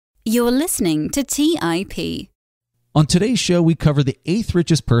You're listening to TIP. On today's show, we cover the 8th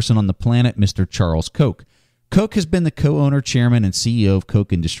richest person on the planet, Mr. Charles Koch. Koch has been the co-owner, chairman, and CEO of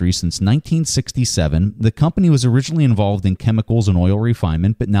Koch Industries since 1967. The company was originally involved in chemicals and oil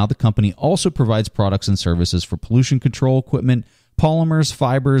refinement, but now the company also provides products and services for pollution control equipment, polymers,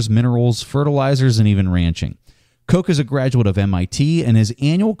 fibers, minerals, fertilizers, and even ranching. Koch is a graduate of MIT, and his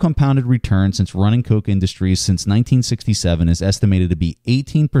annual compounded return since running Koch Industries since 1967 is estimated to be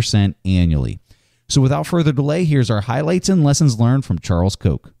 18% annually. So without further delay, here's our highlights and lessons learned from Charles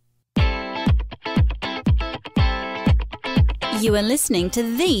Koch. You are listening to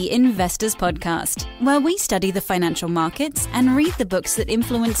The Investors Podcast, where we study the financial markets and read the books that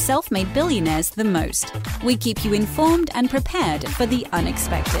influence self-made billionaires the most. We keep you informed and prepared for the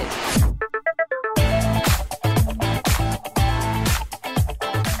unexpected.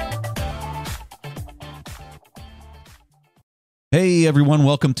 Hey everyone,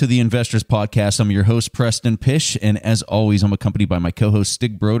 welcome to the Investors Podcast. I'm your host, Preston Pish, and as always, I'm accompanied by my co-host,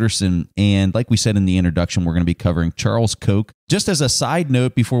 Stig Broderson. And like we said in the introduction, we're going to be covering Charles Koch. Just as a side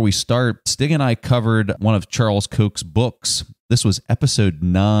note before we start, Stig and I covered one of Charles Koch's books. This was episode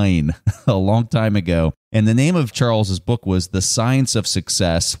 9, a long time ago. And the name of Charles's book was The Science of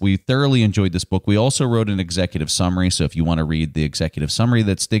Success. We thoroughly enjoyed this book. We also wrote an executive summary. So if you want to read the executive summary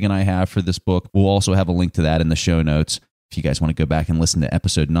that Stig and I have for this book, we'll also have a link to that in the show notes. If you guys want to go back and listen to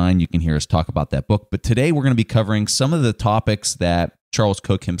episode 9, you can hear us talk about that book. But today we're going to be covering some of the topics that Charles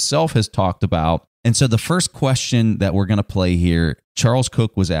Koch himself has talked about. And so the first question that we're going to play here, Charles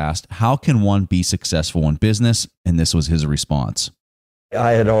Koch was asked, how can one be successful in business? And this was his response.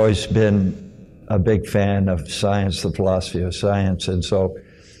 I had always been a big fan of science, the philosophy of science. And so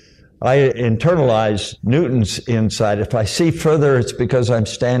I internalized Newton's insight. If I see further, it's because I'm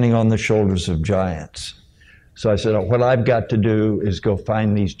standing on the shoulders of giants. So I said, what I've got to do is go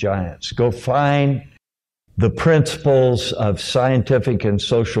find these giants, go find the principles of scientific and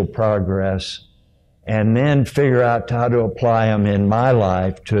social progress, and then figure out how to apply them in my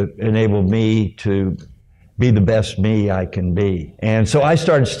life to enable me to be the best me I can be. And so I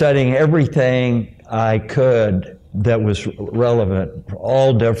started studying everything I could that was relevant,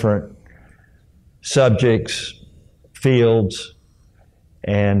 all different subjects, fields,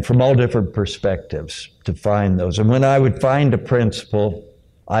 and from all different perspectives to find those. And when I would find a principle,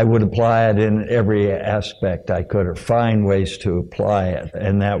 I would apply it in every aspect I could, or find ways to apply it.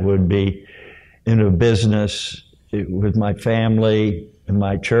 And that would be in a business, with my family, and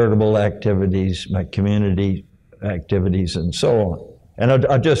my charitable activities, my community activities, and so on. And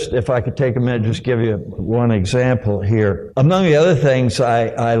I'll just, if I could take a minute, just give you one example here. Among the other things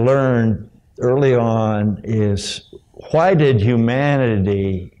I learned early on is, why did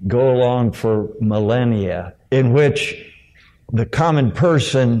humanity go along for millennia in which the common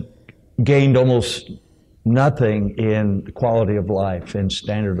person gained almost nothing in quality of life and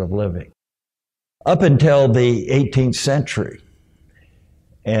standard of living? Up until the 18th century.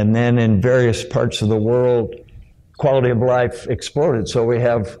 And then in various parts of the world, quality of life exploded. So we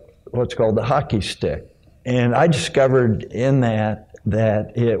have what's called the hockey stick. And I discovered in that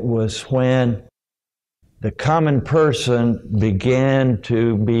it was when the common person began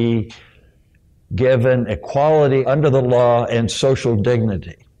to be given equality under the law and social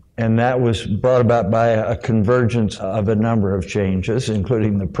dignity. And that was brought about by a convergence of a number of changes,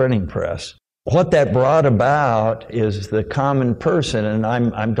 including the printing press. What that brought about is the common person, and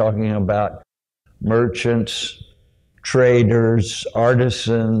I'm talking about merchants, traders,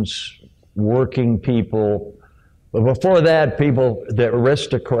 artisans, working people. But before that, the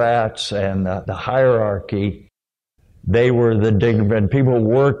aristocrats and the hierarchy, they were the dignified people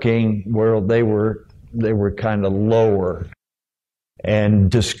working where they were kind of lower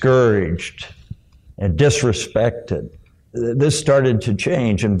and discouraged and disrespected. This started to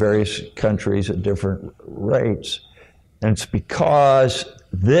change in various countries at different rates. And it's because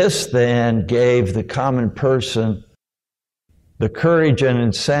this then gave the common person the courage and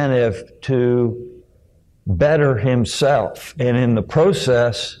incentive to better himself. And in the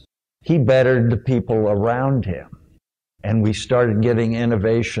process, he bettered the people around him. And we started getting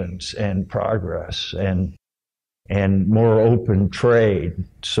innovations and progress and more open trade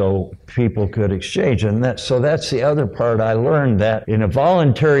so people could exchange. And so that's the other part I learned, that in a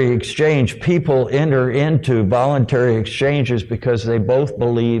voluntary exchange, people enter into voluntary exchanges because they both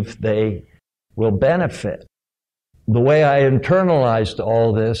believe they will benefit. The way I internalized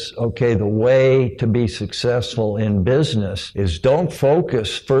all this, okay, the way to be successful in business is don't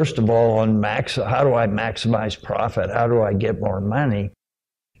focus, first of all, on how do I maximize profit? How do I get more money?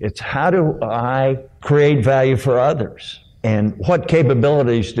 It's how do I create value for others? And what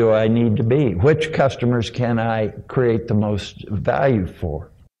capabilities do I need to be? Which customers can I create the most value for?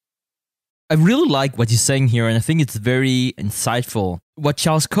 I really like what he's saying here, and I think it's very insightful. What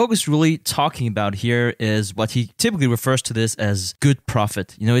Charles Koch is really talking about here is what he typically refers to this as good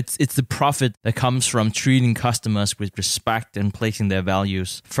profit. It's the profit that comes from treating customers with respect and placing their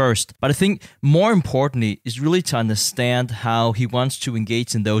values first. But I think more importantly is really to understand how he wants to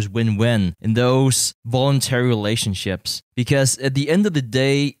engage in those win-win, in those voluntary relationships. Because at the end of the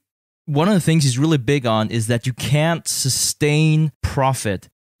day, one of the things he's really big on is that you can't sustain profit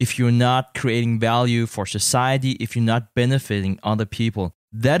if you're not creating value for society, if you're not benefiting other people.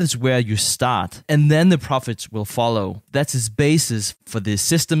 That is where you start, and then the profits will follow. That's his basis for the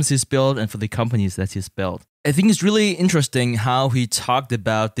systems he's built and for the companies that he's built. I think it's really interesting how he talked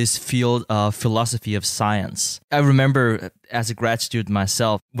about this field of philosophy of science. I remember as a grad student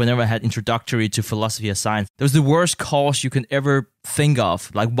myself, whenever I had introductory to philosophy of science, that was the worst course you can ever think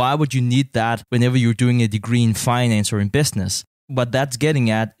of. Like, why would you need that whenever you're doing a degree in finance or in business? What that's getting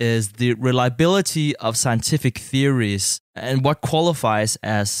at is the reliability of scientific theories and what qualifies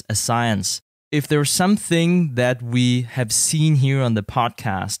as a science. If there's something that we have seen here on the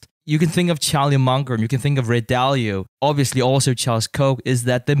podcast, you can think of Charlie Munger, and you can think of Ray Dalio, obviously also Charles Koch, is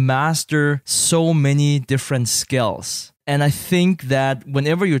that they master so many different skills. And I think that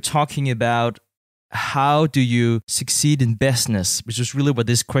whenever you're talking about how do you succeed in business, which is really what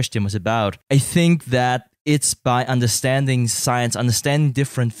this question was about, I think that it's by understanding science, understanding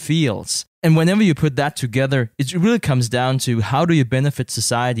different fields. And whenever you put that together, it really comes down to how do you benefit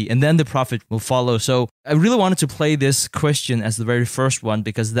society, and then the profit will follow. So I really wanted to play this question as the very first one,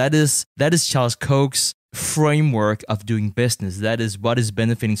 because that is Charles Koch's framework of doing business. That is what is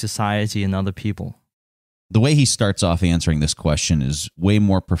benefiting society and other people. The way he starts off answering this question is way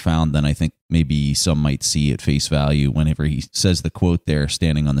more profound than I think maybe some might see at face value. Whenever he says the quote there,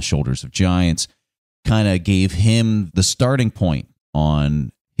 standing on the shoulders of giants, kind of gave him the starting point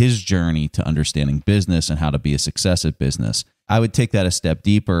on his journey to understanding business and how to be a success at business. I would take that a step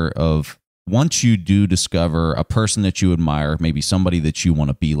deeper of once you do discover a person that you admire, maybe somebody that you want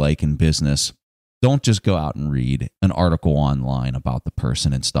to be like in business, don't just go out and read an article online about the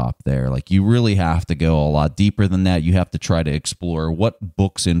person and stop there. Like, you really have to go a lot deeper than that. You have to try to explore what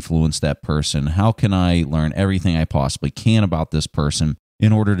books influence that person. How can I learn everything I possibly can about this person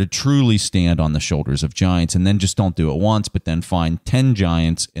in order to truly stand on the shoulders of giants? And then just don't do it once, but then find 10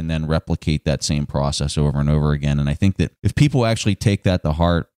 giants and then replicate that same process over and over again. And I think that if people actually take that to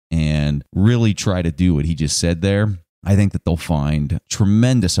heart and really try to do what he just said there, I think that they'll find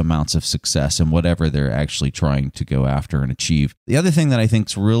tremendous amounts of success in whatever they're actually trying to go after and achieve. The other thing that I think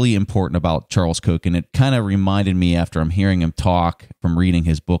is really important about Charles Koch, and it kind of reminded me after I'm hearing him talk from reading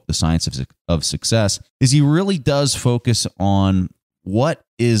his book, The Science of Success, is he really does focus on what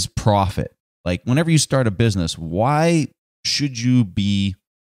is profit. Like, whenever you start a business, why should you be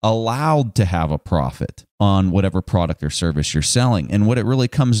allowed to have a profit on whatever product or service you're selling? And what it really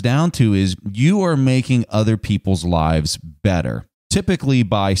comes down to is you are making other people's lives better, typically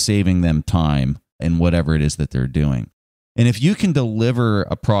by saving them time in whatever it is that they're doing. And if you can deliver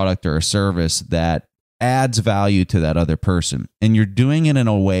a product or a service that adds value to that other person, and you're doing it in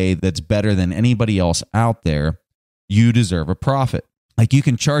a way that's better than anybody else out there, you deserve a profit. Like, you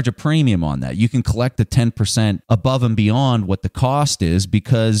can charge a premium on that. You can collect the 10% above and beyond what the cost is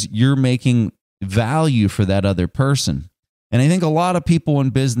because you're making value for that other person. And I think a lot of people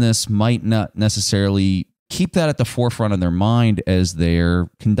in business might not necessarily keep that at the forefront of their mind as they're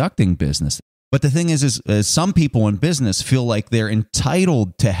conducting business. But the thing is some people in business feel like they're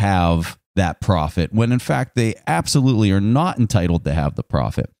entitled to have that profit, when in fact they absolutely are not entitled to have the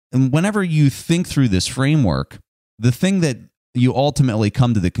profit. And whenever you think through this framework, the thing that you ultimately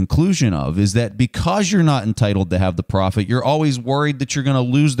come to the conclusion of is that because you're not entitled to have the profit, you're always worried that you're going to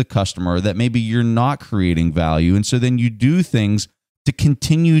lose the customer, that maybe you're not creating value. And so then you do things to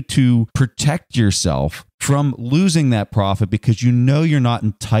continue to protect yourself from losing that profit because you know you're not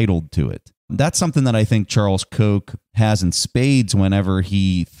entitled to it. That's something that I think Charles Koch has in spades whenever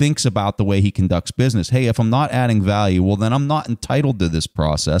he thinks about the way he conducts business. Hey, if I'm not adding value, well, then I'm not entitled to this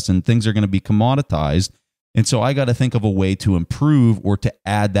process and things are going to be commoditized. And so I got to think of a way to improve or to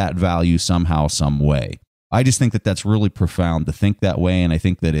add that value somehow, some way. I just think that that's really profound to think that way. And I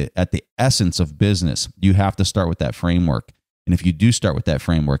think that at the essence of business, you have to start with that framework. And if you do start with that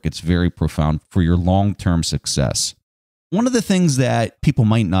framework, it's very profound for your long-term success. One of the things that people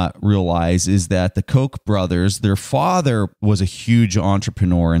might not realize is that the Koch brothers, their father was a huge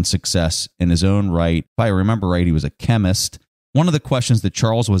entrepreneur and success in his own right. If I remember right, he was a chemist. One of the questions that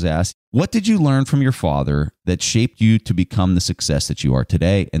Charles was asked, what did you learn from your father that shaped you to become the success that you are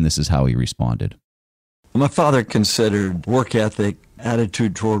today? And this is how he responded. My father considered work ethic,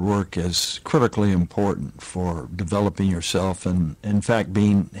 attitude toward work as critically important for developing yourself and, in fact,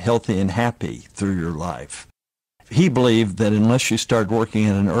 being healthy and happy through your life. He believed that unless you start working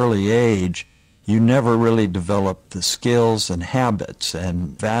at an early age, you never really develop the skills and habits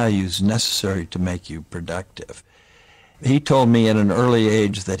and values necessary to make you productive. He told me at an early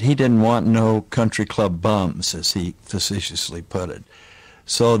age that he didn't want no country club bums, as he facetiously put it.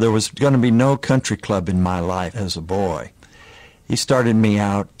 So there was going to be no country club in my life as a boy. He started me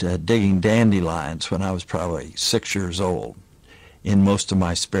out digging dandelions when I was probably 6 years old in most of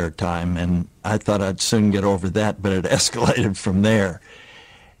my spare time, and I thought I'd soon get over that, but it escalated from there.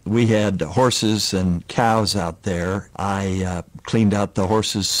 We had horses and cows out there. I cleaned out the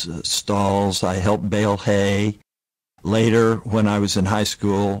horses' stalls. I helped bale hay. Later, when I was in high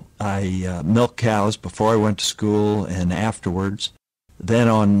school, I milked cows before I went to school and afterwards. Then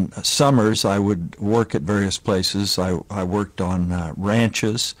on summers, I would work at various places. I worked on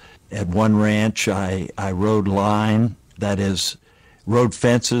ranches. At one ranch, I rode line, that is, rode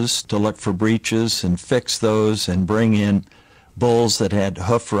fences to look for breaches and fix those and bring in bulls that had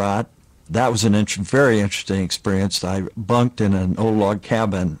hoof rot. That was a very interesting experience. I bunked in an old log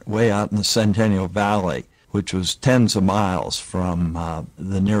cabin way out in the Centennial Valley, which was tens of miles from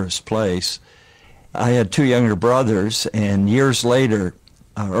the nearest place. I had two younger brothers, and years later,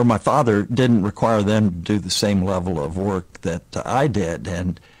 my father didn't require them to do the same level of work that I did.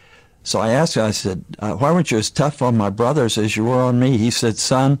 And so I asked him, I said, why weren't you as tough on my brothers as you were on me? He said,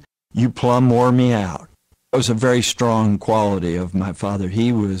 son, you plumb wore me out. It was a very strong quality of my father.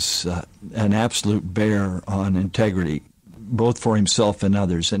 He was an absolute bear on integrity, both for himself and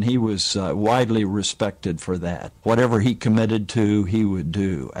others, and he was widely respected for that. Whatever he committed to, he would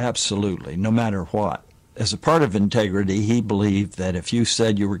do, absolutely, no matter what. As a part of integrity, he believed that if you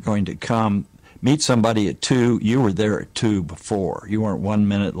said you were going to come meet somebody at 2, you were there at 2 before. You weren't 1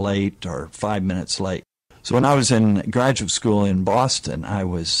 minute late or 5 minutes late. So when I was in graduate school in Boston,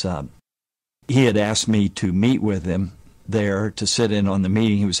 he had asked me to meet with him there to sit in on the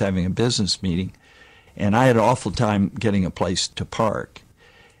meeting. He was having a business meeting. And I had an awful time getting a place to park.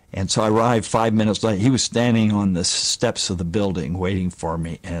 And so I arrived 5 minutes late. He was standing on the steps of the building waiting for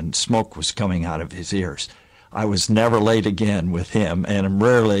me, and smoke was coming out of his ears. I was never late again with him, and I'm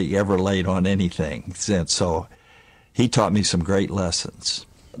rarely ever late on anything since. So he taught me some great lessons.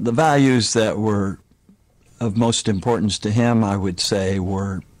 The values that were of most importance to him, I would say,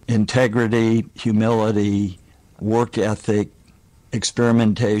 were integrity, humility, work ethic,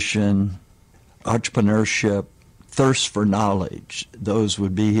 experimentation, entrepreneurship, thirst for knowledge. Those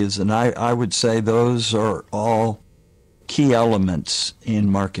would be his, and I would say those are all key elements in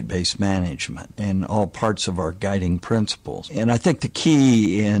market-based management and all parts of our guiding principles. And I think the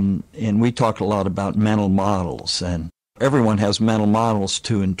key and we talk a lot about mental models, and everyone has mental models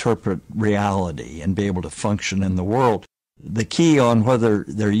to interpret reality and be able to function in the world. The key on whether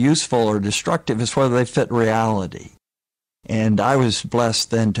they're useful or destructive is whether they fit reality. And I was blessed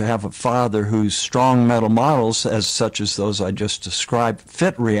then to have a father whose strong mental models, as such as those I just described,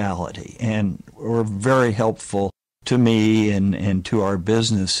 fit reality and were very helpful to me and to our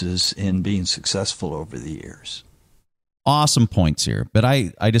businesses in being successful over the years. Awesome points here, but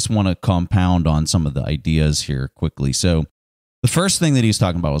I just want to compound on some of the ideas here quickly. So the first thing that he's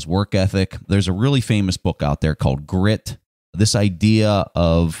talking about was work ethic. There's a really famous book out there called Grit. This idea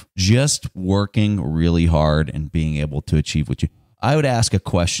of just working really hard and being able to achieve what you... I would ask a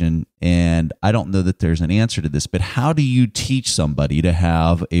question, and I don't know that there's an answer to this, but how do you teach somebody to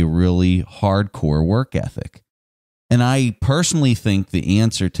have a really hardcore work ethic? And I personally think the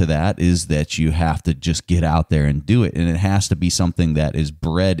answer to that is that you have to just get out there and do it. And it has to be something that is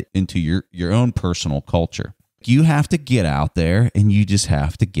bred into your own personal culture. You have to get out there and you just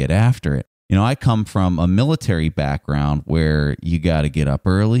have to get after it. You know, I come from a military background where you got to get up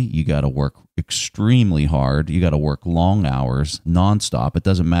early, you got to work extremely hard, you got to work long hours, nonstop. It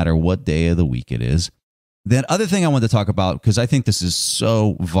doesn't matter what day of the week it is. That other thing I wanted to talk about, because I think this is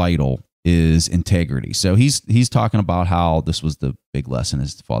so vital, is integrity. So he's talking about how this was the big lesson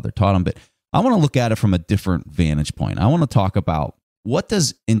his father taught him, but I want to look at it from a different vantage point. I want to talk about, what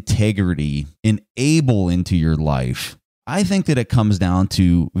does integrity enable into your life? I think that it comes down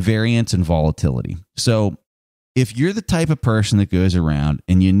to variance and volatility. So if you're the type of person that goes around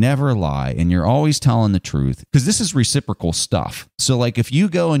and you never lie and you're always telling the truth, because this is reciprocal stuff. So like if you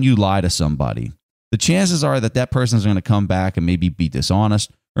go and you lie to somebody, the chances are that that person is going to come back and maybe be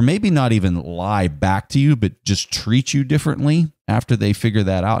dishonest, or maybe not even lie back to you, but just treat you differently after they figure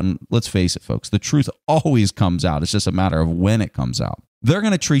that out. And let's face it, folks, the truth always comes out. It's just a matter of when it comes out. They're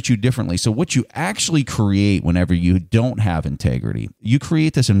going to treat you differently. So what you actually create whenever you don't have integrity, you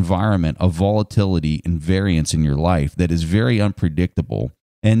create this environment of volatility and variance in your life that is very unpredictable.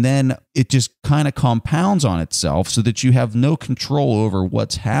 And then it just kind of compounds on itself so that you have no control over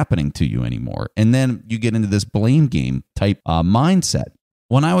what's happening to you anymore. And then you get into this blame game type mindset.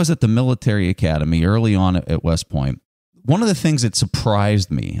 When I was at the military academy early on at West Point, one of the things that surprised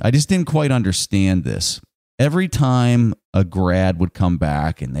me, I just didn't quite understand this. Every time a grad would come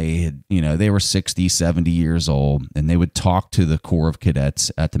back and they were 60, 70 years old and they would talk to the Corps of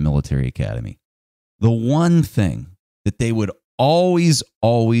Cadets at the military academy, the one thing that they would always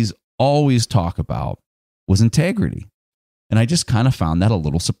talk about was integrity. And I just kind of found that a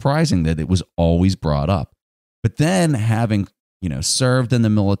little surprising that it was always brought up. But then having served in the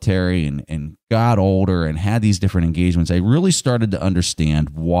military and got older and had these different engagements, I really started to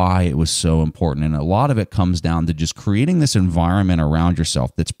understand why it was so important. And a lot of it comes down to just creating this environment around yourself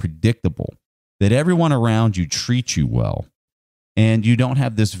that's predictable, that everyone around you treats you well, and you don't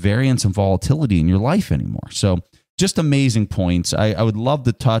have this variance and volatility in your life anymore. So just amazing points. I would love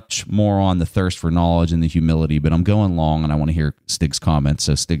to touch more on the thirst for knowledge and the humility, but I'm going long and I want to hear Stig's comments.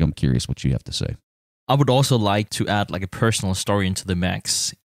 So Stig, I'm curious what you have to say. I would also like to add like a personal story into the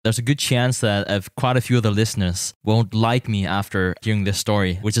mix. There's a good chance that quite a few of the listeners won't like me after hearing this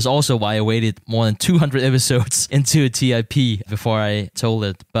story, which is also why I waited more than 200 episodes into a TIP before I told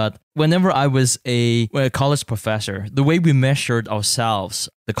it. But whenever I was a college professor, the way we measured ourselves,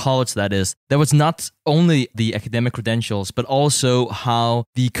 the college that is, there was not only the academic credentials, but also how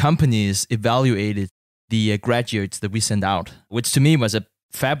the companies evaluated the graduates that we sent out, which to me was a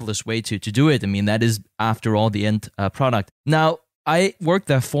fabulous way to do it. I mean, that is, after all, the end product. Now, I worked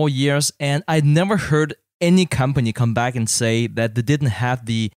there 4 years, and I never heard any company come back and say that they didn't have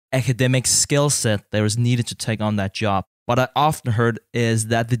the academic skill set that was needed to take on that job. What I often heard is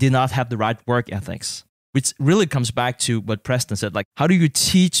that they did not have the right work ethics, which really comes back to what Preston said, like, how do you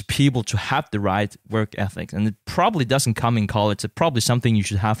teach people to have the right work ethics? And it probably doesn't come in college. It's probably something you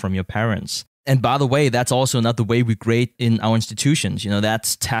should have from your parents. And by the way, that's also not the way we grade in our institutions.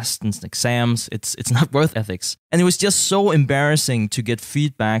 That's tests and exams. It's not worth ethics. And it was just so embarrassing to get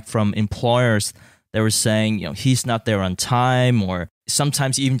feedback from employers that were saying, he's not there on time, or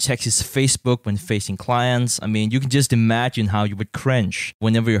sometimes even checks his Facebook when facing clients. I mean, you can just imagine how you would cringe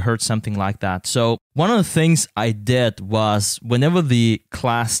whenever you heard something like that. So one of the things I did was whenever the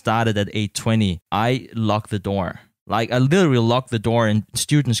class started at 8:20, I locked the door. Like, I literally locked the door and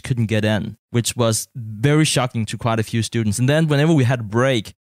students couldn't get in, which was very shocking to quite a few students. And then whenever we had a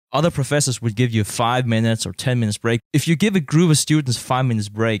break, other professors would give you 5 minutes or 10 minutes break. If you give a group of students 5 minutes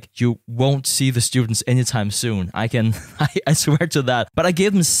break, you won't see the students anytime soon. I swear to that. But I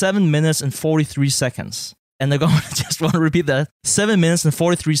gave them 7 minutes and 43 seconds. And they're going to just want to repeat that. 7 minutes and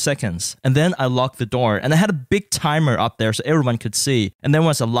 43 seconds. And then I locked the door. And I had a big timer up there so everyone could see. And then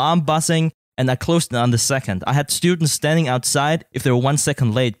was alarm buzzing. And I closed it on the second. I had students standing outside if they were 1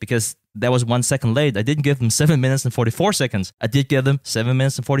 second late, because that was 1 second late. I didn't give them 7 minutes and 44 seconds. I did give them 7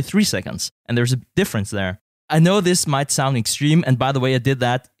 minutes and 43 seconds. And there's a difference there. I know this might sound extreme. And by the way, I did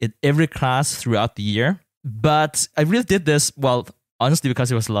that in every class throughout the year. But I really did this, honestly,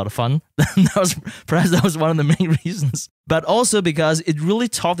 because it was a lot of fun. That was one of the main reasons. But also because it really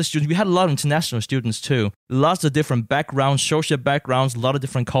taught the students. We had a lot of international students too. Lots of different backgrounds, social backgrounds, a lot of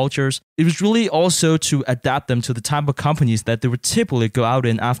different cultures. It was really also to adapt them to the type of companies that they would typically go out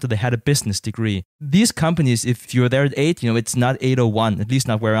in after they had a business degree. These companies, if you're there at 8, it's not 8:01, at least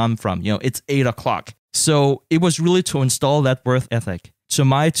not where I'm from. It's 8 o'clock. So it was really to install that work ethic. So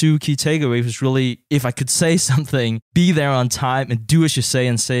my 2 key takeaways was really, if I could say something, be there on time and do as you say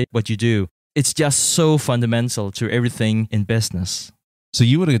and say what you do. It's just so fundamental to everything in business. So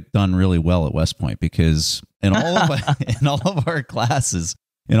you would have done really well at West Point, because in all of our classes,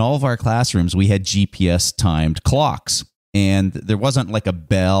 in all of our classrooms, we had GPS timed clocks. And there wasn't like a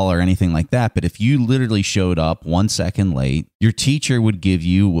bell or anything like that. But if you literally showed up 1 second late, your teacher would give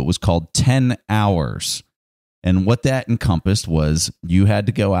you what was called 10 hours. And what that encompassed was you had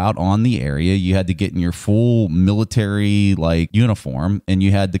to go out on the area, you had to get in your full military uniform, and you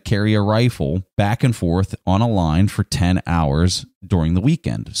had to carry a rifle back and forth on a line for 10 hours during the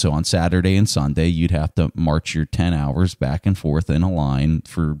weekend. So on Saturday and Sunday, you'd have to march your 10 hours back and forth in a line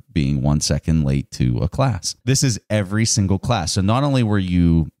for being 1 second late to a class. This is every single class. So not only were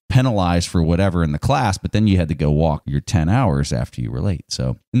you penalized for whatever in the class, but then you had to go walk your 10 hours after you were late.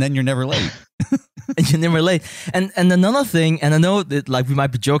 And then you're never late. and you're never late. And another thing, and I know that like we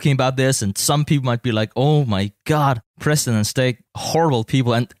might be joking about this, and some people might be like, "Oh my God, Preston and Stig, horrible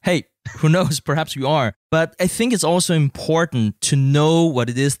people." And hey, who knows? Perhaps we are. But I think it's also important to know what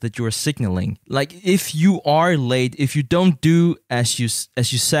it is that you're signaling. Like if you are late, if you don't do as you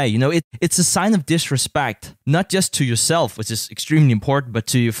say, it's a sign of disrespect, not just to yourself, which is extremely important, but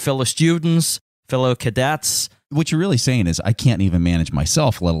to your fellow students, fellow cadets. What you're really saying is I can't even manage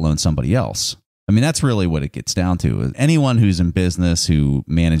myself, let alone somebody else. I mean, that's really what it gets down to. Anyone who's in business who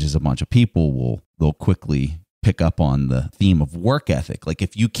manages a bunch of people they'll quickly pick up on the theme of work ethic. Like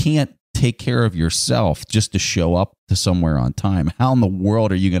if you can't take care of yourself just to show up to somewhere on time, how in the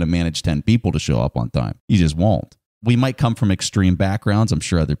world are you going to manage 10 people to show up on time? You just won't. We might come from extreme backgrounds. I'm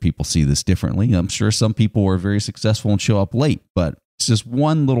sure other people see this differently. I'm sure some people are very successful and show up late, but it's just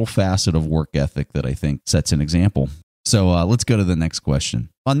one little facet of work ethic that I think sets an example. So let's go to the next question.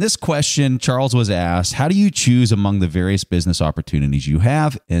 On this question, Charles was asked, how do you choose among the various business opportunities you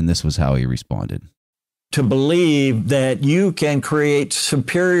have? And this was how he responded. To believe that you can create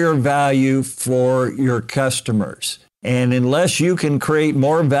superior value for your customers. And unless you can create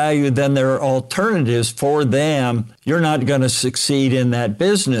more value than their alternatives for them, you're not going to succeed in that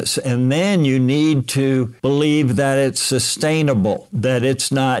business. And then you need to believe that it's sustainable, that it's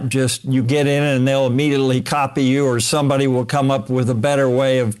not just you get in and they'll immediately copy you or somebody will come up with a better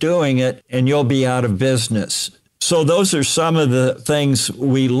way of doing it and you'll be out of business. So those are some of the things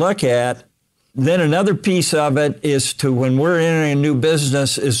we look at. Then another piece of it is to, when we're entering a new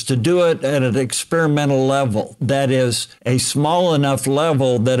business, is to do it at an experimental level. That is a small enough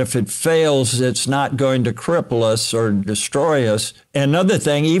level that if it fails, it's not going to cripple us or destroy us. Another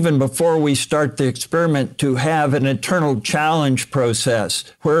thing, even before we start the experiment, to have an internal challenge process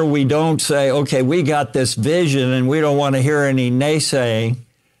where we don't say, okay, we got this vision and we don't want to hear any naysaying.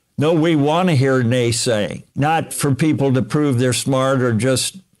 No, we want to hear naysaying, not for people to prove they're smart or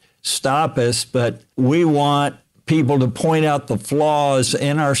just stop us, but we want people to point out the flaws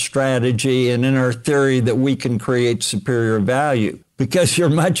in our strategy and in our theory that we can create superior value. Because you're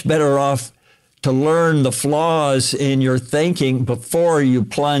much better off to learn the flaws in your thinking before you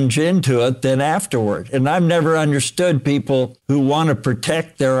plunge into it than afterward. And I've never understood people who want to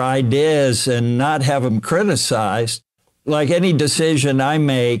protect their ideas and not have them criticized. Like any decision I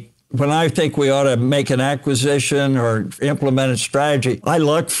make, when I think we ought to make an acquisition or implement a strategy, I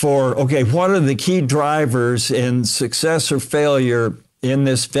look for, okay, what are the key drivers in success or failure in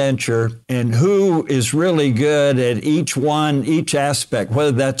this venture, and who is really good at each aspect,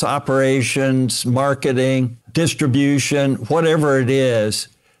 whether that's operations, marketing, distribution, whatever it is.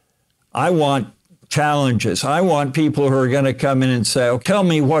 I want challenges. I want people who are going to come in and say, oh, tell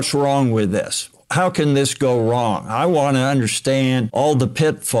me what's wrong with this. How can this go wrong? I want to understand all the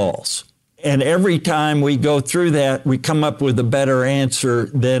pitfalls. And every time we go through that, we come up with a better answer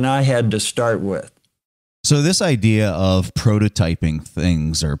than I had to start with. So this idea of prototyping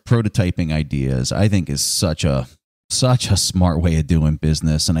things or prototyping ideas, I think is such a smart way of doing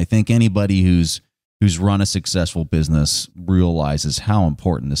business. And I think anybody who's run a successful business realizes how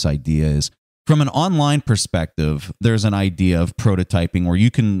important this idea is. From an online perspective, there's an idea of prototyping where you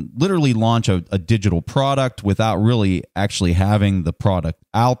can literally launch a digital product without really actually having the product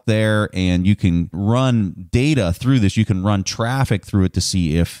out there, and you can run data through this. You can run traffic through it to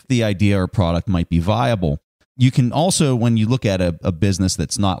see if the idea or product might be viable. You can also, when you look at a business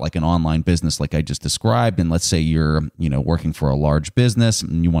that's not like an online business like I just described, and let's say you're working for a large business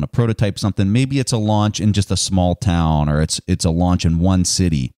and you want to prototype something, maybe it's a launch in just a small town, or it's a launch in one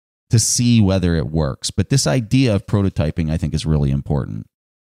city, to see whether it works. But this idea of prototyping, I think, is really important.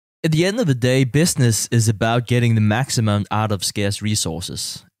 At the end of the day, business is about getting the maximum out of scarce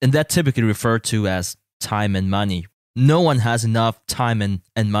resources. And that typically referred to as time and money. No one has enough time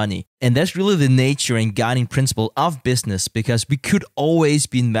and money. And that's really the nature and guiding principle of business, because we could always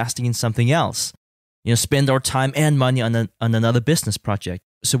be investing in something else. Spend our time and money on another business project.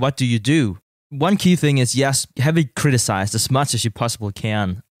 So what do? One key thing is, yes, have it criticized as much as you possibly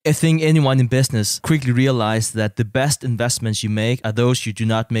can. I think anyone in business quickly realizes that the best investments you make are those you do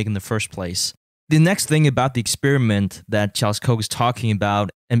not make in the first place. The next thing about the experiment that Charles Koch is talking about,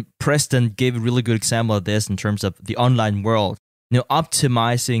 and Preston gave a really good example of this in terms of the online world,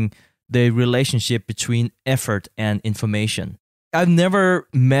 optimizing the relationship between effort and information. I've never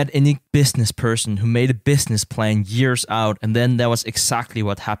met any business person who made a business plan years out and then that was exactly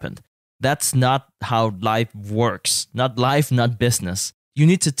what happened. That's not how life works. Not life, not business. You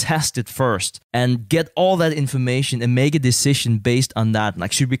need to test it first and get all that information and make a decision based on that.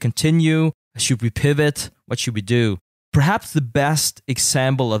 Like, should we continue? Should we pivot? What should we do? Perhaps the best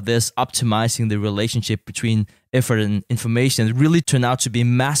example of this optimizing the relationship between effort and information that really turned out to be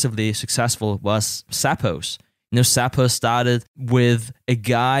massively successful was Zappos. Zappos started with a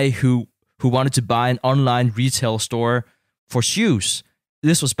guy who wanted to buy an online retail store for shoes.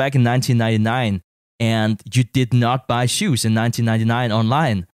 This was back in 1999, and you did not buy shoes in 1999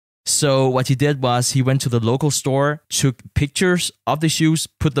 online. So what he did was he went to the local store, took pictures of the shoes,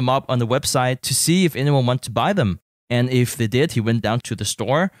 put them up on the website to see if anyone wanted to buy them. And if they did, he went down to the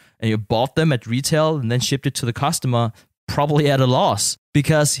store and he bought them at retail and then shipped it to the customer, probably at a loss,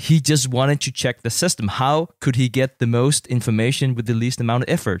 because he just wanted to check the system. How could he get the most information with the least amount of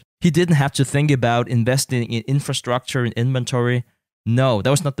effort? He didn't have to think about investing in infrastructure and inventory. No, that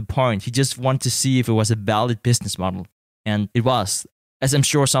was not the point. He just wanted to see if it was a valid business model. And it was. As I'm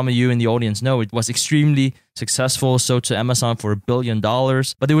sure some of you in the audience know, it was extremely successful, sold to Amazon for $1 billion,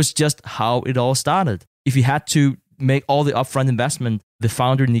 but it was just how it all started. If he had to make all the upfront investment, the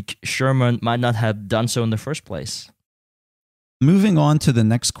founder, Nick Sherman, might not have done so in the first place. Moving on to the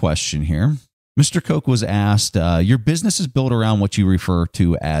next question here. Mr. Koch was asked, your business is built around what you refer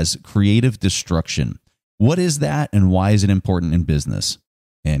to as creative destruction. What is that and why is it important in business?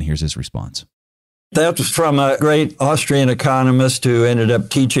 And here's his response. That was from a great Austrian economist who ended up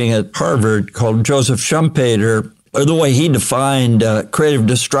teaching at Harvard called Joseph Schumpeter. The way he defined creative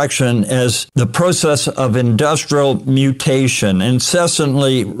destruction as the process of industrial mutation,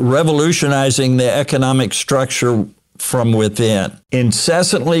 incessantly revolutionizing the economic structure from within,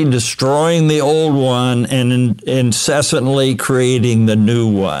 incessantly destroying the old one and incessantly creating the new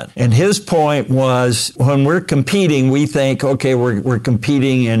one. And his point was, when we're competing, we think, okay, we're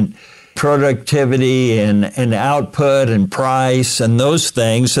competing in productivity and output and price and those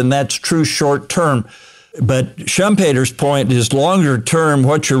things, and that's true short term. But Schumpeter's point is longer term.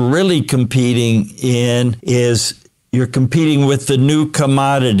 What you're really competing in is you're competing with the new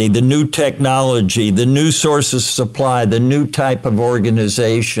commodity, the new technology, the new source of supply, the new type of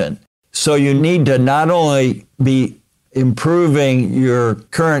organization. So you need to not only be improving your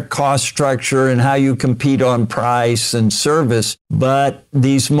current cost structure and how you compete on price and service, but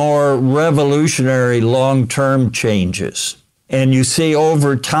these more revolutionary long-term changes. And you see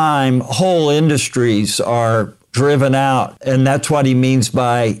over time, whole industries are driven out. And that's what he means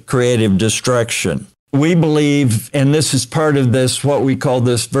by creative destruction. We believe, and this is part of this, what we call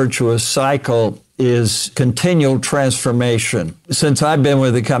this virtuous cycle, is continual transformation. Since I've been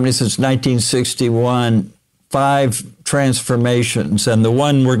with the company since 1961, 5 transformations. And the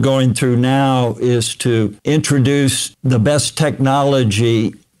one we're going through now is to introduce the best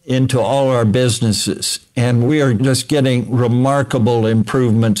technology into all our businesses. And we are just getting remarkable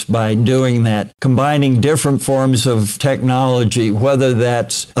improvements by doing that, combining different forms of technology, whether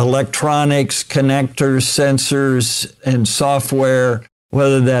that's electronics, connectors, sensors, and software,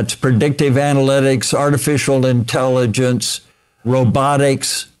 whether that's predictive analytics, artificial intelligence,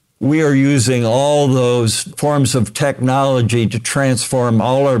 robotics. We are using all those forms of technology to transform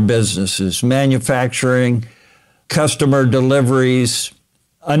all our businesses, manufacturing, customer deliveries,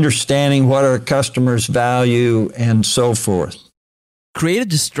 understanding what our customers value, and so forth. Creative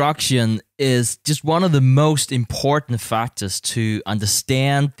destruction is just one of the most important factors to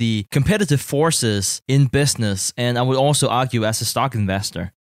understand the competitive forces in business, and I would also argue as a stock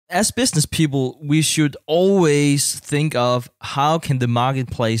investor. As business people, we should always think of how can the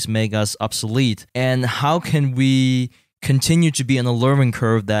marketplace make us obsolete, and how can we continue to be on a learning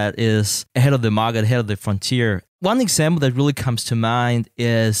curve that is ahead of the market, ahead of the frontier. One example that really comes to mind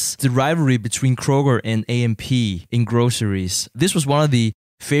is the rivalry between Kroger and A&P in groceries. This was one of the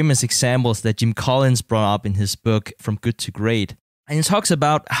famous examples that Jim Collins brought up in his book, From Good to Great. And he talks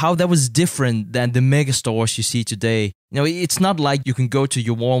about how that was different than the mega stores you see today. It's not like you can go to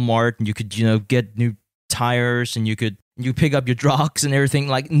your Walmart and you could, get new tires and you pick up your drugs and everything.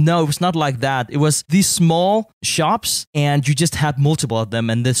 No, it was not like that. It was these small shops and you just had multiple of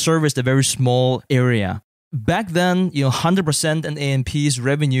them and they serviced a very small area. Back then, 100% in A&P's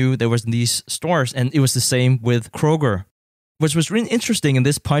revenue, there was in these stores, and it was the same with Kroger. What was really interesting in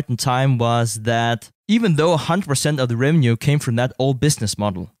this point in time was that even though 100% of the revenue came from that old business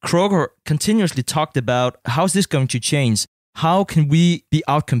model, Kroger continuously talked about how's this going to change? How can we be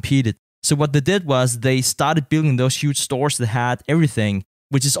outcompeted? So what they did was they started building those huge stores that had everything,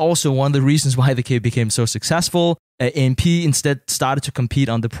 which is also one of the reasons why they became so successful. A&P instead started to compete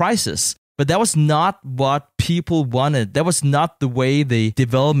on the prices. But that was not what people wanted. That was not the way the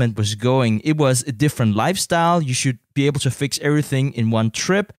development was going. It was a different lifestyle. You should be able to fix everything in one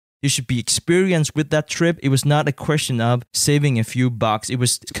trip. You should be experienced with that trip. It was not a question of saving a few bucks. It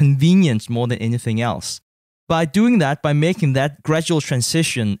was convenience more than anything else. by doing that, by making that gradual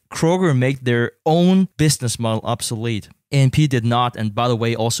transition, Kroger made their own business model obsolete. A&P did not, and by the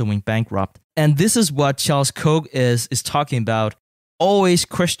way, also went bankrupt. And this is what Charles Koch is talking about, always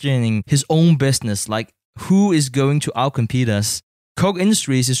questioning his own business, like who is going to outcompete us. Koch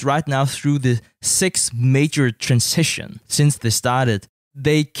Industries is right now through the 6th major transition since they started.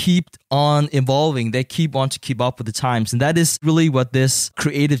 They keep on evolving. They want to keep up with the times. And that is really what this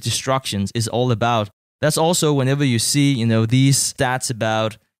creative destruction is all about. That's also whenever you see, these stats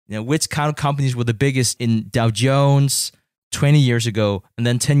about, which kind of companies were the biggest in Dow Jones 20 years ago, and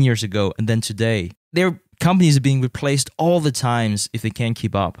then 10 years ago, and then today. Their companies are being replaced all the times if they can't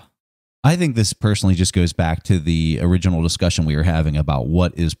keep up. I think this personally just goes back to the original discussion we were having about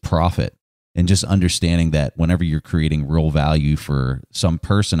what is profit, and just understanding that whenever you're creating real value for some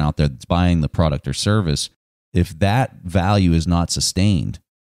person out there that's buying the product or service, if that value is not sustained,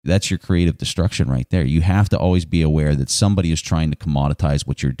 that's your creative destruction right there. You have to always be aware that somebody is trying to commoditize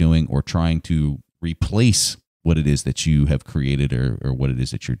what you're doing or trying to replace what it is that you have created or what it is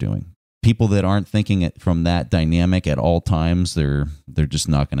that you're doing. People that aren't thinking it from that dynamic at all times, they're just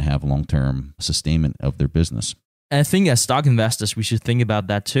not going to have long-term sustainment of their business. And I think as stock investors, we should think about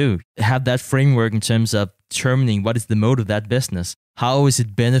that too. Have that framework in terms of determining what is the mode of that business. How is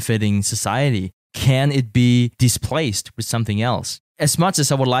it benefiting society? Can it be displaced with something else? As much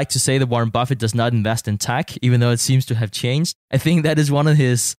as I would like to say that Warren Buffett does not invest in tech, even though it seems to have changed, I think that is one of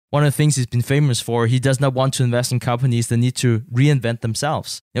the things he's been famous for. He does not want to invest in companies that need to reinvent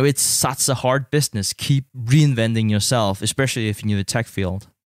themselves. It's such a hard business. Keep reinventing yourself, especially if you're in the tech field.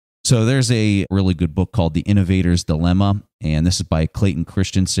 So there's a really good book called The Innovator's Dilemma, and this is by Clayton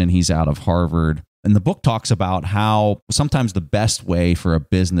Christensen. He's out of Harvard. And the book talks about how sometimes the best way for a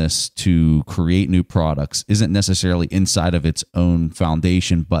business to create new products isn't necessarily inside of its own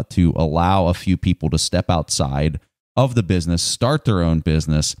foundation, but to allow a few people to step outside of the business, start their own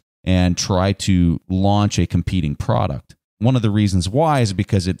business, and try to launch a competing product. One of the reasons why is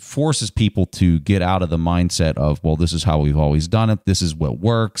because it forces people to get out of the mindset of, well, this is how we've always done it. This is what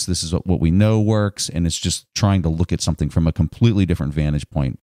works. This is what we know works. And it's just trying to look at something from a completely different vantage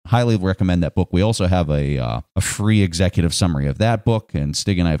point. Highly recommend that book. We also have a free executive summary of that book, and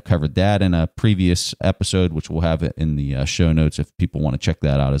Stig and I have covered that in a previous episode, which we'll have it in the show notes if people want to check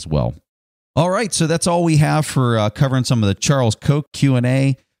that out as well. All right, so that's all we have for covering some of the Charles Koch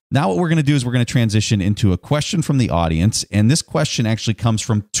Q&A. Now what we're going to do is we're going to transition into a question from the audience, and this question actually comes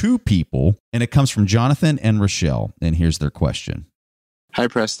from 2 people, and it comes from Jonathan and Rochelle, and here's their question. Hi,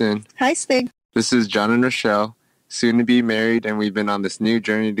 Preston. Hi, Stig. This is John and Rochelle, soon to be married, and we've been on this new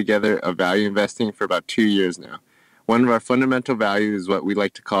journey together of value investing for about 2 years now. One of our fundamental values is what we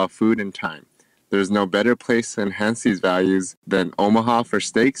like to call food and time. There's no better place to enhance these values than Omaha for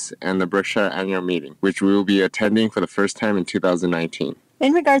steaks and the Berkshire annual meeting, which we will be attending for the first time in 2019.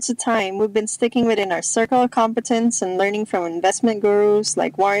 In regards to time, we've been sticking within our circle of competence and learning from investment gurus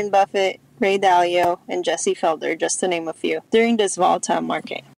like Warren Buffett, Ray Dalio, and Jesse Felder, just to name a few, during this volatile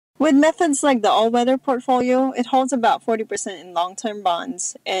market. With methods like the all-weather portfolio, it holds about 40% in long-term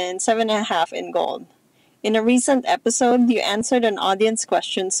bonds and 7.5% in gold. In a recent episode, you answered an audience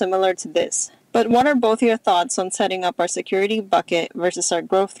question similar to this. But what are both your thoughts on setting up our security bucket versus our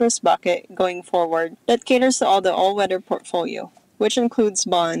growth risk bucket going forward that caters to all the all-weather portfolio, which includes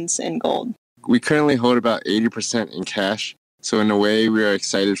bonds and gold? We currently hold about 80% in cash, so in a way we are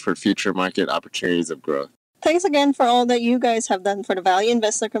excited for future market opportunities of growth. Thanks again for all that you guys have done for the value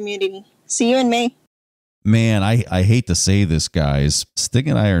investor community. See you in May. Man, I hate to say this, guys. Stig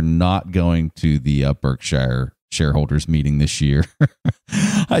and I are not going to the Berkshire shareholders meeting this year.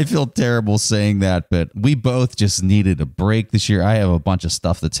 I feel terrible saying that, but we both just needed a break this year. I have a bunch of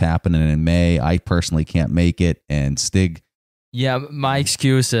stuff that's happening in May. I personally can't make it. And Stig, yeah, my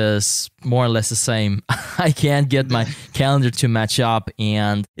excuse is more or less the same. I can't get my calendar to match up,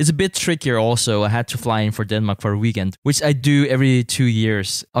 and it's a bit trickier also. I had to fly in for Denmark for a weekend, which I do every 2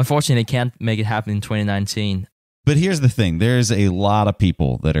 years. Unfortunately, I can't make it happen in 2019. But here's the thing. There's a lot of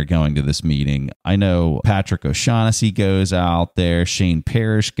people that are going to this meeting. I know Patrick O'Shaughnessy goes out there. Shane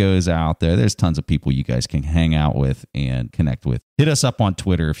Parrish goes out there. There's tons of people you guys can hang out with and connect with. Hit us up on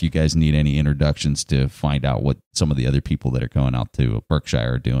Twitter if you guys need any introductions to find out what some of the other people that are going out to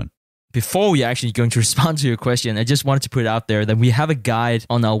Berkshire are doing. Before we actually going to respond to your question, I just wanted to put it out there that we have a guide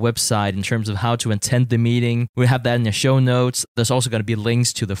on our website in terms of how to attend the meeting. We have that in the show notes. There's also going to be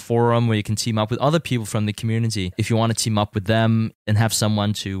links to the forum where you can team up with other people from the community if you want to team up with them and have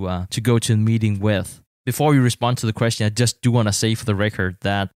someone to go to the meeting with. Before we respond to the question, I just do want to say for the record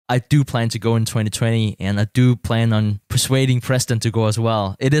that I do plan to go in 2020, and I do plan on persuading Preston to go as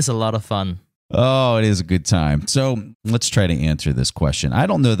well. It is a lot of fun. Oh, it is a good time. So let's try to answer this question. I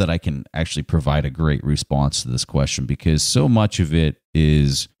don't know that I can actually provide a great response to this question because so much of it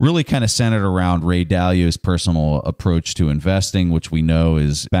is really kind of centered around Ray Dalio's personal approach to investing, which we know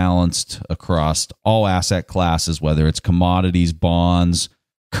is balanced across all asset classes, whether it's commodities, bonds,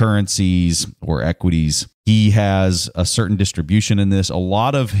 currencies, or equities. He has a certain distribution in this. A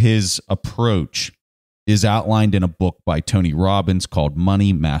lot of his approach is outlined in a book by Tony Robbins called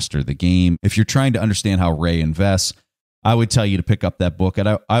Money, Master the Game. If you're trying to understand how Ray invests, I would tell you to pick up that book.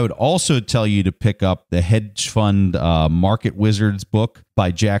 And I would also tell you to pick up the Hedge Fund Market Wizards book by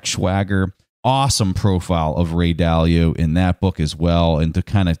Jack Schwager. Awesome profile of Ray Dalio in that book as well, and to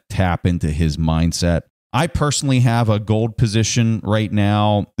kind of tap into his mindset. I personally have a gold position right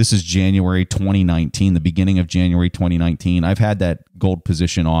now. This is January 2019, the beginning of January 2019. I've had that gold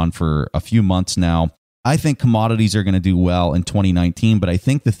position on for a few months now. I think commodities are going to do well in 2019, but I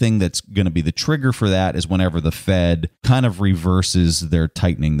think the thing that's going to be the trigger for that is whenever the Fed kind of reverses their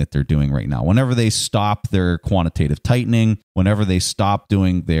tightening that they're doing right now. Whenever they stop their quantitative tightening, whenever they stop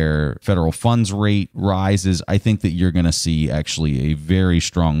doing their federal funds rate rises, I think that you're going to see actually a very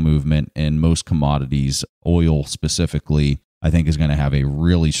strong movement in most commodities. Oil specifically, I think is going to have a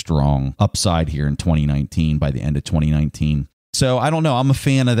really strong upside here in 2019 by the end of 2019. So I don't know. I'm a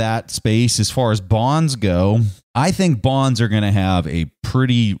fan of that space. As far as bonds go, I think bonds are going to have a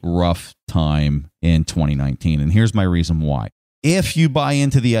pretty rough time in 2019. And here's my reason why. If you buy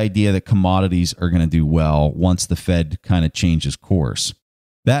into the idea that commodities are going to do well once the Fed kind of changes course,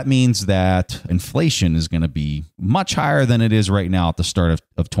 that means that inflation is going to be much higher than it is right now at the start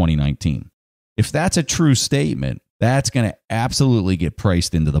of 2019. If that's a true statement, that's going to absolutely get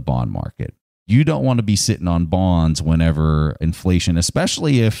priced into the bond market. You don't want to be sitting on bonds whenever inflation,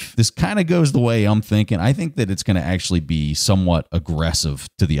 especially if this kind of goes the way I'm thinking. I think that it's going to actually be somewhat aggressive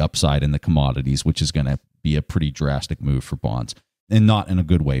to the upside in the commodities, which is going to be a pretty drastic move for bonds and not in a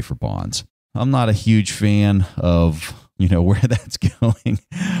good way for bonds. I'm not a huge fan of, where that's going,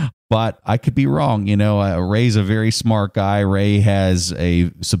 but I could be wrong. Ray's a very smart guy. Ray has a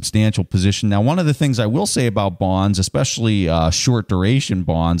substantial position. Now, one of the things I will say about bonds, especially short duration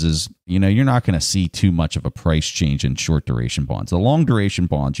bonds, is, you're not going to see too much of a price change in short duration bonds. The long duration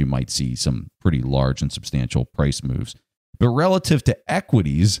bonds, you might see some pretty large and substantial price moves. But relative to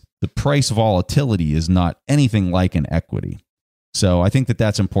equities, the price volatility is not anything like an equity. So I think that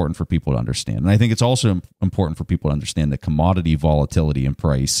that's important for people to understand. And I think it's also important for people to understand that commodity volatility in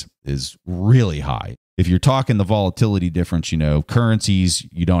price is really high. If you're talking the volatility difference, currencies,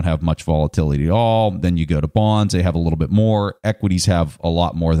 you don't have much volatility at all. Then you go to bonds, they have a little bit more. Equities have a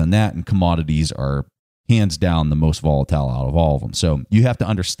lot more than that. And commodities are hands down the most volatile out of all of them. So you have to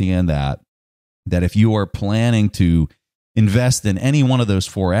understand that if you are planning to invest in any one of those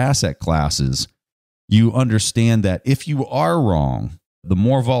four asset classes, you understand that if you are wrong, the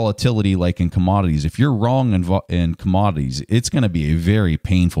more volatility like in commodities, if you're wrong in commodities, it's going to be a very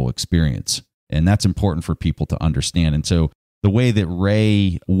painful experience. And that's important for people to understand. And so the way that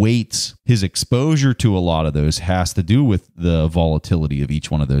Ray weights his exposure to a lot of those has to do with the volatility of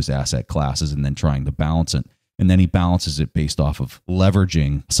each one of those asset classes and then trying to balance it. And then he balances it based off of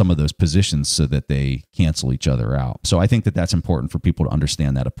leveraging some of those positions so that they cancel each other out. So I think that that's important for people to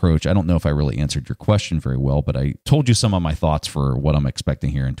understand that approach. I don't know if I really answered your question very well, but I told you some of my thoughts for what I'm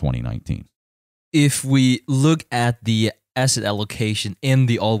expecting here in 2019. If we look at the asset allocation in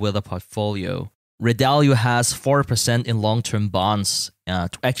the all-weather portfolio, Ray Dalio has 4% in long-term bonds,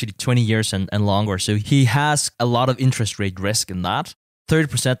 actually 20 years and longer. So he has a lot of interest rate risk in that.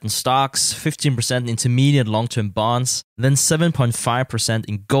 30% in stocks, 15% in intermediate long-term bonds, then 7.5%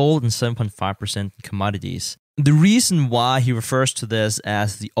 in gold and 7.5% in commodities. The reason why he refers to this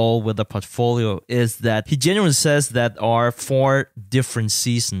as the all-weather portfolio is that he generally says that there are 4 different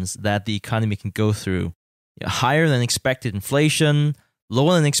seasons that the economy can go through. Higher than expected inflation,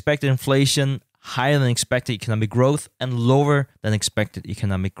 lower than expected inflation, higher than expected economic growth, and lower than expected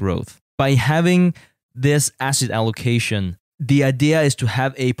economic growth. By having this asset allocation, the idea is to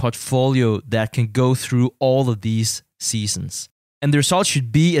have a portfolio that can go through all of these seasons. And the result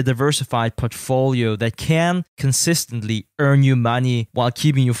should be a diversified portfolio that can consistently earn you money while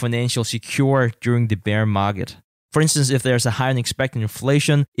keeping you financially secure during the bear market. For instance, if there's a higher than expected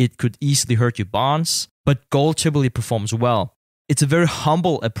inflation, it could easily hurt your bonds, but gold typically performs well. It's a very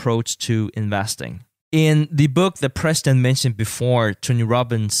humble approach to investing. In the book that Preston mentioned before, Tony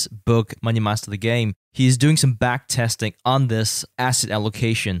Robbins' book, Money Master the Game, he's doing some back testing on this asset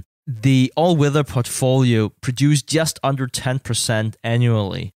allocation. The all-weather portfolio produced just under 10%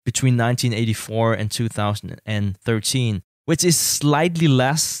 annually between 1984 and 2013. which is slightly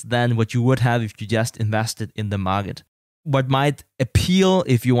less than what you would have if you just invested in the market. What might appeal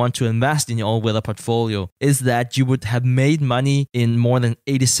if you want to invest in your all-weather portfolio is that you would have made money in more than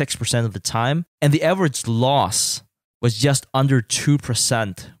 86% of the time, and the average loss was just under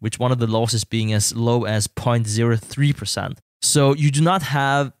 2%, with one of the losses being as low as 0.03%. So you do not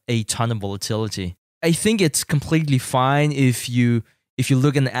have a ton of volatility. I think it's completely fine if you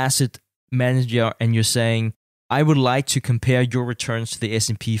look at an asset manager and you're saying, I would like to compare your returns to the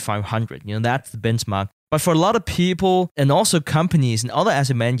S&P 500. That's the benchmark. But for a lot of people and also companies and other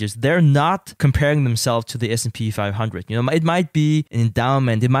asset managers, they're not comparing themselves to the S&P 500. It might be an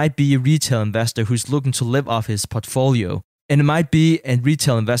endowment, it might be a retail investor who's looking to live off his portfolio, and it might be a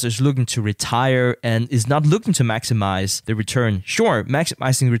retail investor who's looking to retire and is not looking to maximize the return. Sure,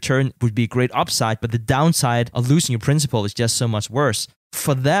 maximizing the return would be a great upside, but the downside of losing your principal is just so much worse.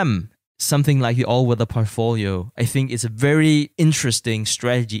 For them, something like the all-weather portfolio, I think is a very interesting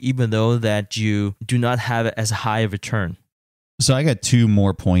strategy, even though that you do not have it as a high return. So I got two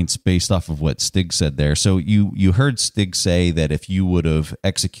more points based off of what Stig said there. So you heard Stig say that if you would have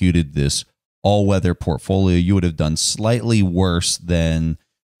executed this all-weather portfolio, you would have done slightly worse than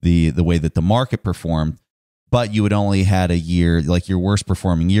the way that the market performed, but you would only had a year, like your worst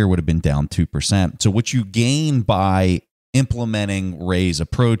performing year would have been down 2%. So what you gain by implementing Ray's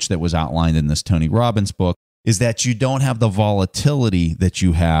approach that was outlined in this Tony Robbins book is that you don't have the volatility that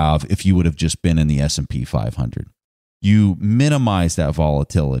you have if you would have just been in the S&P 500. You minimize that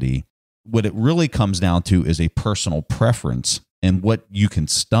volatility. What it really comes down to is a personal preference and what you can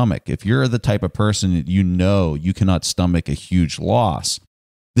stomach. If you're the type of person that you cannot stomach a huge loss,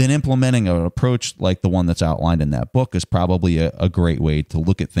 then implementing an approach like the one that's outlined in that book is probably a great way to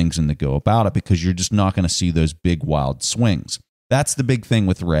look at things and to go about it, because you're just not going to see those big wild swings. That's the big thing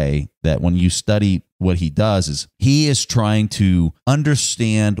with Ray, that when you study what he does is he is trying to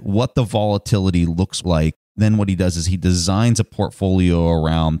understand what the volatility looks like. Then what he does is he designs a portfolio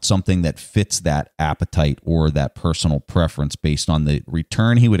around something that fits that appetite or that personal preference based on the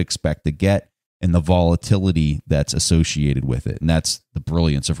return he would expect to get and the volatility that's associated with it. And that's the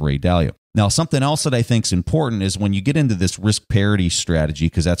brilliance of Ray Dalio. Now, something else that I think is important is when you get into this risk parity strategy,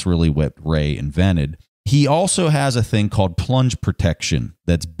 because that's really what Ray invented, he also has a thing called plunge protection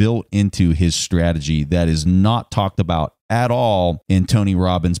that's built into his strategy that is not talked about at all in Tony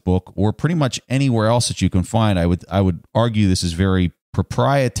Robbins' book or pretty much anywhere else that you can find. I would argue this is very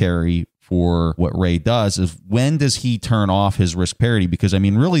proprietary for what Ray does. Is when does he turn off his risk parity? Because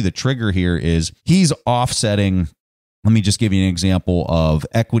really the trigger here is he's offsetting. Let me just give you an example of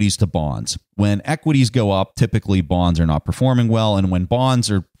equities to bonds. When equities go up, typically bonds are not performing well. And when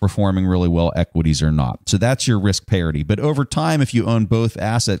bonds are performing really well, equities are not. So that's your risk parity. But over time, if you own both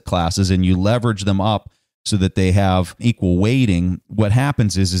asset classes and you leverage them up so that they have equal weighting, what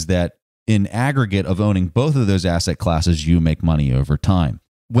happens is that in aggregate of owning both of those asset classes, you make money over time.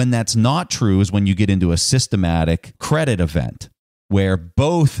 When that's not true is when you get into a systematic credit event where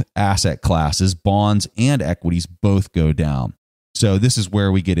both asset classes, bonds and equities, both go down. So this is where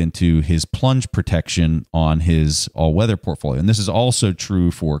we get into his plunge protection on his all-weather portfolio. And this is also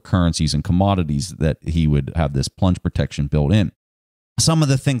true for currencies and commodities, that he would have this plunge protection built in. Some of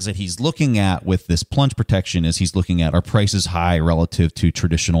the things that he's looking at with this plunge protection is he's looking at, are prices high relative to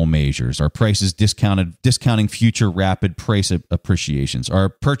traditional measures? Are prices discounting future rapid price appreciations? Are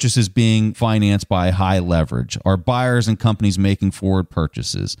purchases being financed by high leverage? Are buyers and companies making forward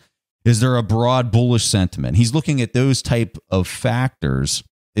purchases? Is there a broad bullish sentiment? He's looking at those type of factors.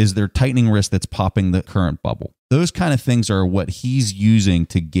 Is there tightening risk that's popping the current bubble? Those kind of things are what he's using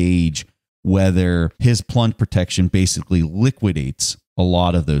to gauge whether his plunge protection basically liquidates a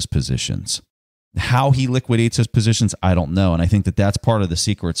lot of those positions. How he liquidates his positions, I don't know. And I think that that's part of the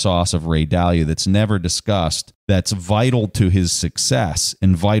secret sauce of Ray Dalio that's never discussed, that's vital to his success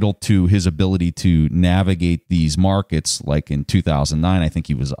and vital to his ability to navigate these markets. Like in 2009, I think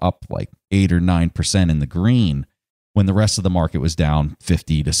he was up like 8 or 9% in the green when the rest of the market was down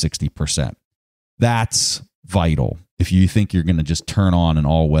 50 to 60%. That's vital. If you think you're going to just turn on an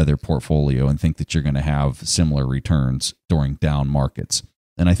all-weather portfolio and think that you're going to have similar returns during down markets.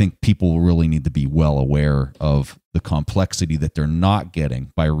 And I think people really need to be well aware of the complexity that they're not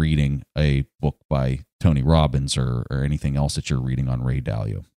getting by reading a book by Tony Robbins or anything else that you're reading on Ray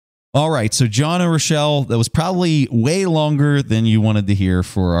Dalio. All right, so John and Rochelle, that was probably way longer than you wanted to hear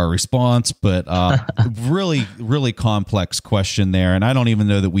for our response, but really, really complex question there. And I don't even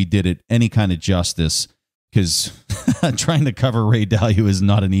know that we did it any kind of justice because trying to cover Ray Dalio is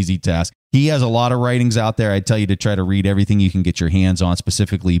not an easy task. He has a lot of writings out there. I tell you to try to read everything you can get your hands on.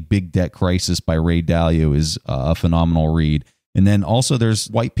 Specifically, Big Debt Crisis by Ray Dalio is a phenomenal read. And then also there's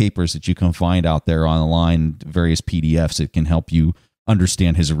white papers that you can find out there online, various PDFs that can help you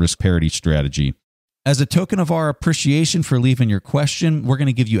understand his risk parity strategy. As a token of our appreciation for leaving your question, we're going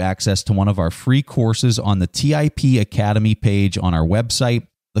to give you access to one of our free courses on the TIP Academy page on our website.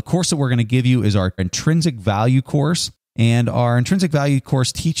 The course that we're going to give you is our intrinsic value course. And our intrinsic value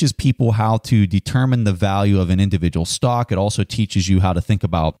course teaches people how to determine the value of an individual stock. It also teaches you how to think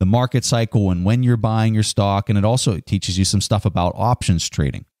about the market cycle and when you're buying your stock. And it also teaches you some stuff about options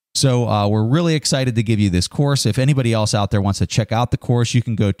trading. So we're really excited to give you this course. If anybody else out there wants to check out the course, you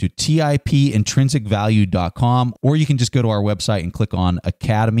can go to tipintrinsicvalue.com, or you can just go to our website and click on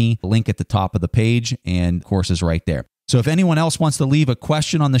Academy, link at the top of the page, and the course is right there. So if anyone else wants to leave a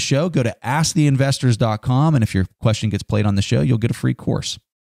question on the show, go to asktheinvestors.com, and if your question gets played on the show, you'll get a free course.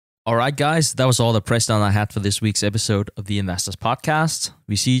 All right, guys, that was all the press down I had for this week's episode of the Investors Podcast.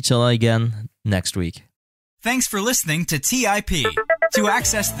 We see each other again next week. Thanks for listening to TIP. To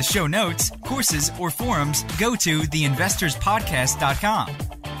access the show notes, courses, or forums, go to theinvestorspodcast.com.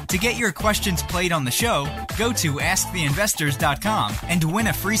 To get your questions played on the show, go to asktheinvestors.com and win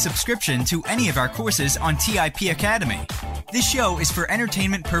a free subscription to any of our courses on TIP Academy. This show is for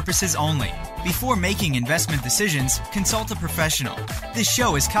entertainment purposes only. Before making investment decisions, consult a professional. This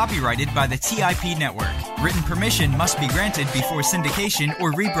show is copyrighted by the TIP Network. Written permission must be granted before syndication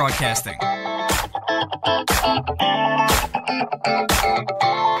or rebroadcasting.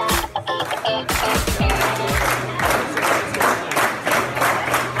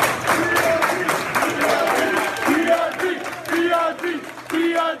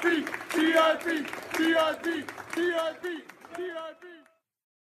 TIP.